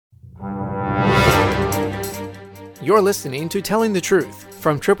You're listening to Telling the Truth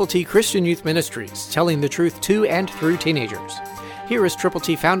from Triple T Christian Youth Ministries, telling the truth to and through teenagers. Here is Triple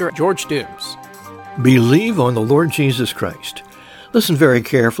T founder George Dooms. Believe on the Lord Jesus Christ. Listen very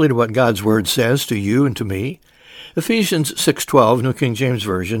carefully to what God's Word says to you and to me. Ephesians 6:12, New King James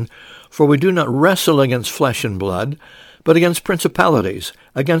Version, "For we do not wrestle against flesh and blood, but against principalities,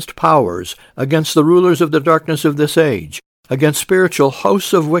 against powers, against the rulers of the darkness of this age, against spiritual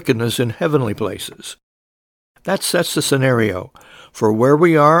hosts of wickedness in heavenly places." That sets the scenario for where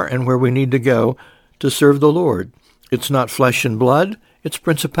we are and where we need to go to serve the Lord. It's not flesh and blood, it's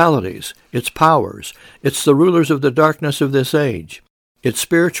principalities, it's powers, it's the rulers of the darkness of this age. It's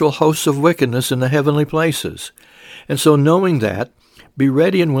spiritual hosts of wickedness in the heavenly places. And so knowing that, be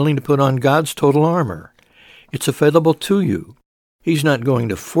ready and willing to put on God's total armor. It's available to you. He's not going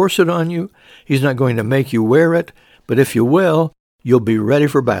to force it on you. He's not going to make you wear it. But if you will, you'll be ready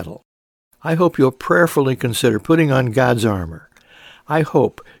for battle. I hope you'll prayerfully consider putting on God's armor. I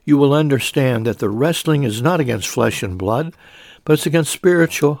hope you will understand that the wrestling is not against flesh and blood, but it's against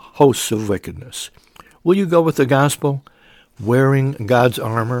spiritual hosts of wickedness. Will you go with the gospel, wearing God's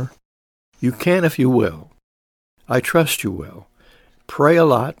armor? You can if you will. I trust you will. Pray a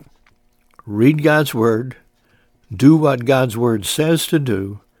lot. Read God's Word. Do what God's Word says to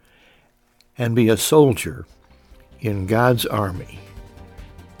do. And be a soldier in God's army.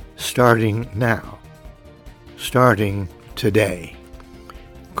 Starting now. Starting today.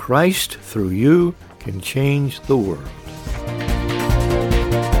 Christ, through you, can change the world.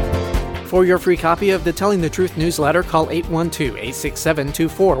 For your free copy of the Telling the Truth newsletter, call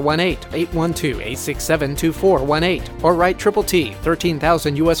 812-867-2418, 812-867-2418, or write Triple T,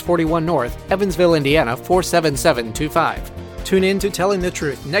 13,000 U.S. 41 North, Evansville, Indiana, 47725. Tune in to Telling the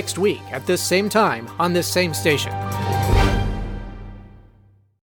Truth next week at this same time on this same station.